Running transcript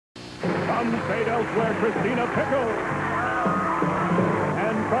From St. Elsewhere, Christina Pickles.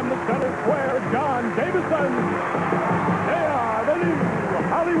 And from the center square, John Davidson. They are the new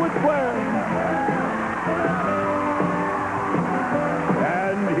Hollywood Square.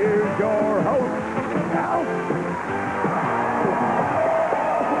 And here's your host, Al.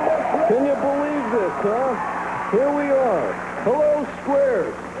 Can you believe this, huh? Here we are. Hello,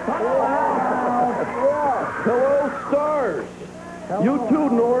 squares. Hello. Hello, stars. Hello. You too,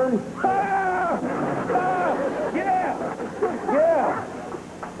 Norm. Yeah.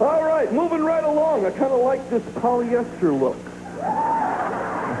 All right, moving right along. I kind of like this polyester look.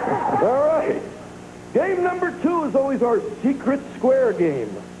 All right. Game number 2 is always our secret square game.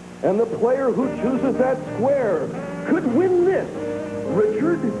 And the player who chooses that square could win this.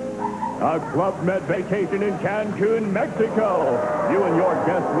 Richard? A Club Med vacation in Cancun, Mexico. You and your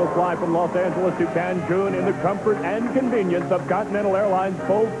guests will fly from Los Angeles to Cancun in the comfort and convenience of Continental Airlines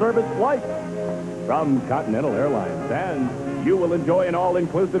full-service flights. From Continental Airlines, and you will enjoy an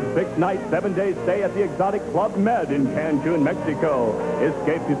all-inclusive 6-night, 7-day stay at the exotic Club Med in Cancun, Mexico.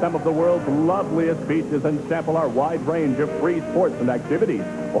 Escape to some of the world's loveliest beaches and sample our wide range of free sports and activities.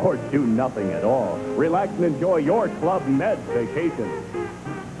 Or do nothing at all. Relax and enjoy your Club Med vacation.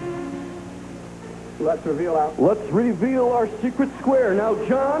 Let's reveal our secret square. Now,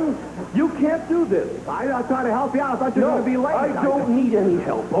 John, you can't do this. I'm trying to help you out. I thought you were going to be late. I don't need any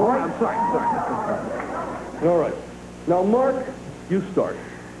help, all right? I'm sorry. All right. Now, Mark, you start.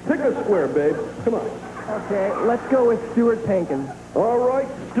 Pick a square, babe. Come on. Okay, let's go with Stuart Pankins. All right,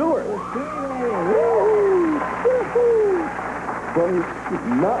 Stuart. From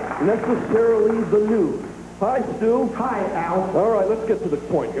not necessarily the news. Hi, Stu. Hi, Al. All right, let's get to the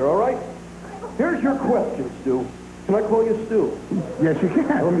point here, all right? Here's your question, Stu. Can I call you Stu? Yes, you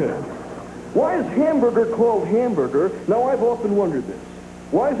can. Okay. Why is hamburger called hamburger? Now, I've often wondered this.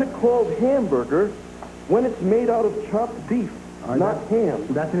 Why is it called hamburger when it's made out of chopped beef, not ham?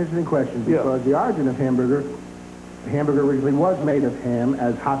 That's an interesting question, because the origin of hamburger originally was made of ham,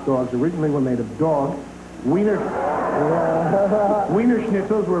 as hot dogs originally were made of dog. Wiener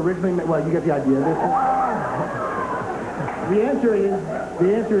schnitzels were originally made, well, you get the idea. The answer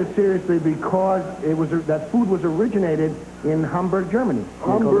is seriously because that food was originated in Hamburg, Germany.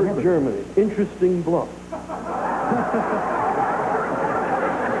 Hamburg, Germany. Interesting bluff.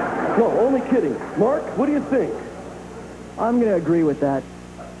 No, only kidding. Mark, what do you think? I'm going to agree with that.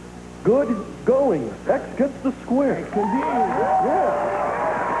 Good going. X gets the square. X indeed. Yeah.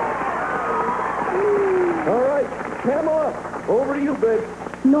 All right, Pamela, over to you, babe.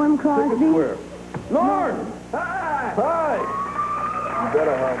 Norm Pick a Crosby. square. Norm! Hi! You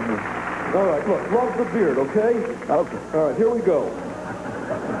better have me. All right, look, love the beard, okay? Okay. All right, here we go.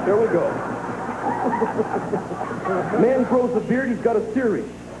 Man grows a beard, he's got a theory.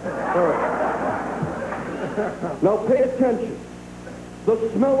 All right. Now pay attention. The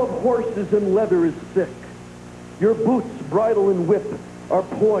smell of horses and leather is thick. Your boots, bridle, and whip are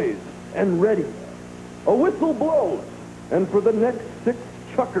poised and ready. A whistle blows, and for the next 6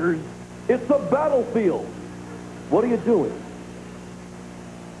 chuckers, it's a battlefield. What are you doing?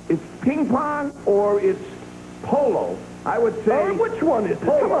 It's ping pong or it's polo. I would say... which one is it?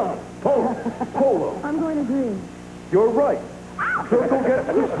 Come on. Polo. I'm going to agree. You're right. Circle gets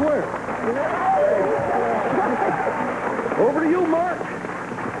the square. Over to you, Mark.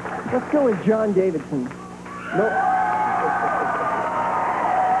 Let's go with John Davidson. No.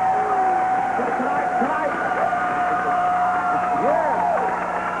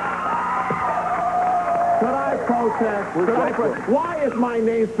 Why is my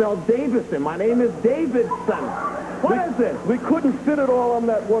name spelled Davidson? My name is Davidson. What is it? We couldn't fit it all on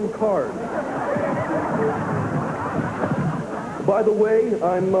that one card. By the way,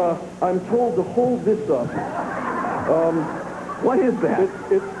 I'm told to hold this up. What is that?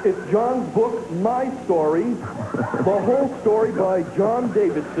 It's John's book, My Story, the whole story by John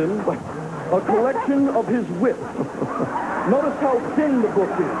Davidson, a collection of his wit. Notice how thin the book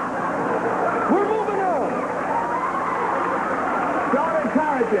is. We're moving on. John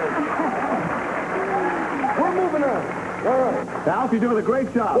encourages. We're moving on. All right. Al, you're doing a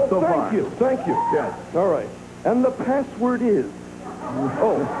great job Well, so far. Thank you. Yes. All right. And the password is...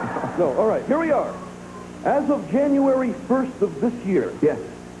 Oh, no, all right. Here we are. As of January 1st of this year, Yes.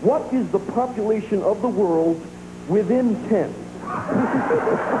 what is the population of the world within 10?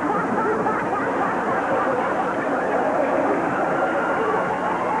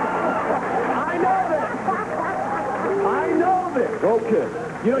 I know this. Okay.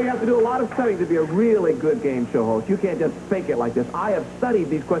 You know, you have to do a lot of studying to be a really good game show host. You can't just fake it like this. I have studied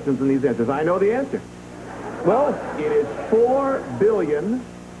these questions and these answers. I know the answer. Well, It is 4 billion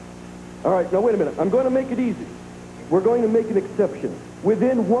All right, now wait a minute. I'm going to make it easy. We're going to make an exception.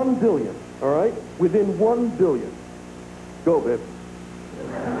 Within 1 billion, all right? Within 1 billion. Go, babe.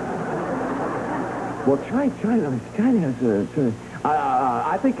 Well, China has a...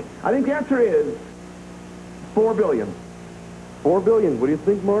 I think the answer is 4 billion. 4 billion. What do you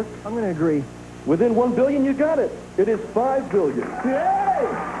think, Mark? I'm going to agree. Within 1 billion, you got it. It is 5 billion. Yay!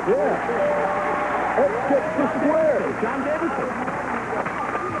 Yeah. Let's get the square. John Davidson.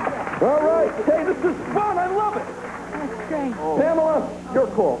 All right. Hey, this is fun. I love it. That's great. Pamela, your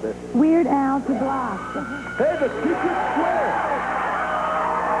call, babe. Weird Al to block. Hey, the secret square.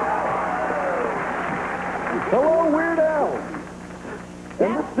 Hello, Weird Al.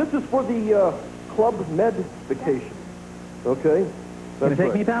 And this is for the Club Med vacation. Okay? Gonna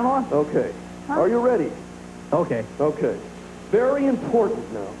take me, Pamela? Okay. Are you ready? Okay. Okay. Very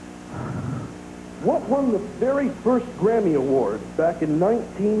important now. What won the very first Grammy Award back in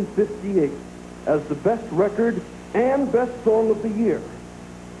 1958 as the best record and best song of the year?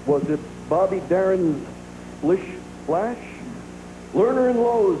 Was it Bobby Darin's Splish Splash? Lerner and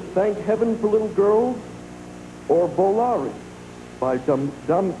Lowe's Thank Heaven for Little Girls? Or Volare by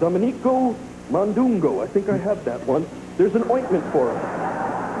Domenico Mondungo? I think I have that one. There's an ointment for it.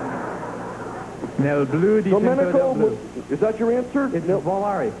 Nel Blue di Domenico, is that your answer? It's No.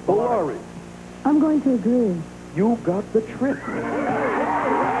 Volare. Volare. I'm going to agree. You got the trick.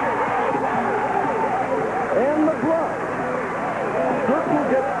 And the block. Circle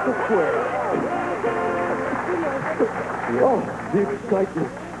gets the square. Oh, the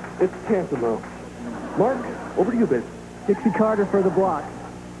excitement. It's tantamount. Mark, over to you, babe. Dixie Carter for the block.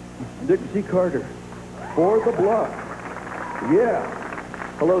 Dixie Carter for the block. Yeah.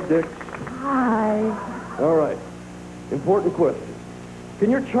 Hello, Dix. Hi. All right. Important question. Can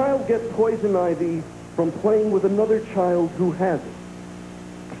your child get poison ivy from playing with another child who has it?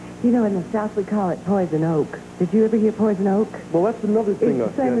 You know, in the South we call it poison oak. Did you ever hear poison oak? Well, that's another thing.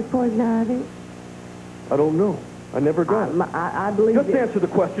 It's the same as poison ivy. I don't know. I never got it. I believe Just it. answer the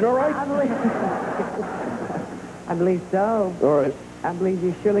question, all right? I believe I believe so. All right. I believe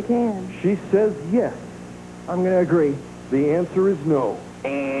you surely can. She says yes. I'm going to agree. The answer is no.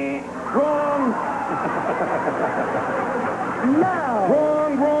 Wrong! No!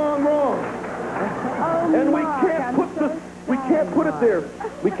 Wrong, wrong, wrong. Oh, And we Mark, can't I'm put so we can't put it there.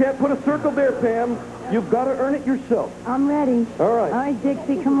 We can't put a circle there, Pam. You've got to earn it yourself. I'm ready. All right. All right,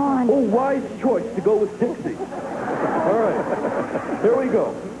 Dixie, come on. Oh, wise choice to go with Dixie. All right. Here we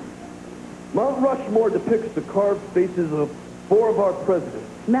go. Mount Rushmore depicts the carved faces of 4 of our presidents.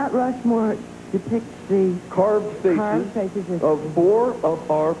 Mount Rushmore depicts the Carved faces of 4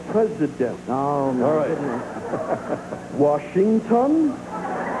 of our presidents. Oh, my All right. goodness. Washington,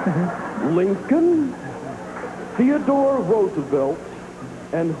 Lincoln, Theodore Roosevelt,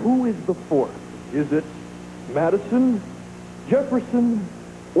 and who is the 4th? Is it Madison, Jefferson,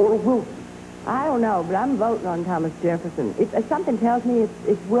 or Wilson? I don't know, but I'm voting on Thomas Jefferson. Something tells me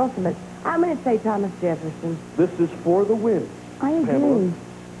it's Wilson, but I'm going to say Thomas Jefferson. This is for the win. I agree. Pamela.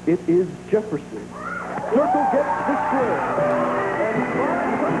 It is Jefferson. Circle gets the square. And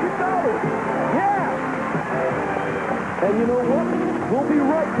 $500. Yeah! And you know what? We'll be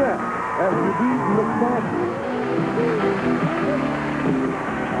right back after these massages.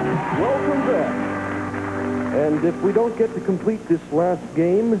 Welcome back. And if we don't get to complete this last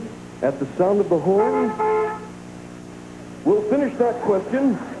game at the sound of the horn, we'll finish that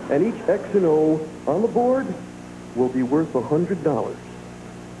question, and each X and O on the board will be worth $100.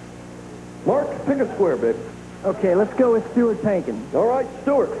 Mark, pick a square, babe. Okay, let's go with Stuart Pankin. All right,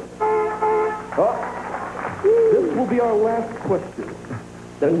 Stuart. This will be our last question.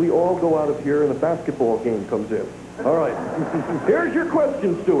 Then we all go out of here and a basketball game comes in. All right. Here's your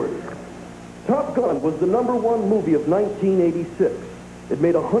question, Stuart. Top Gun was the #1 movie of 1986. It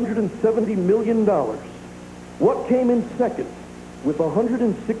made $170 million. What came in second with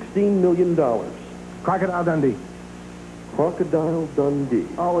 $116 million? Crocodile Dundee. Crocodile Dundee.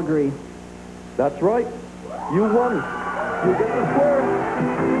 All agree. That's right. You won. You get the square.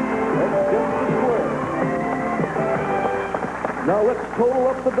 Let's get the square. Now let's total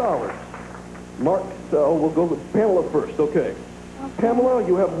up the dollars. Mark, we'll go with Pamela first. Okay. Pamela,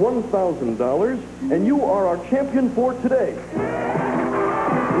 you have $1,000, and you are our champion for today.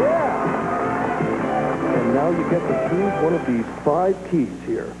 Yeah. And now you get to choose one of these 5 keys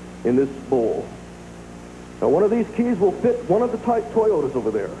here in this bowl. Now, one of these keys will fit one of the type Toyotas over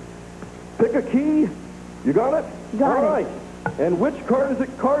there. Pick a key. You got it? Got All it. right. And which car is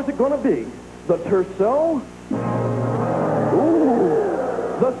it going to be? The Tercel? Ooh.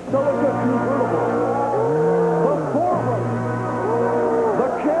 The Celica convertible. The Forerunner. The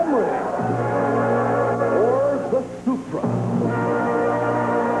Camry.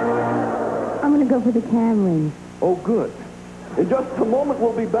 go for the Camry. Oh, good. In just a moment,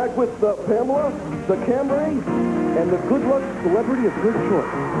 we'll be back with Pamela, the Camry, and the good luck celebrity of her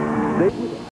choice. They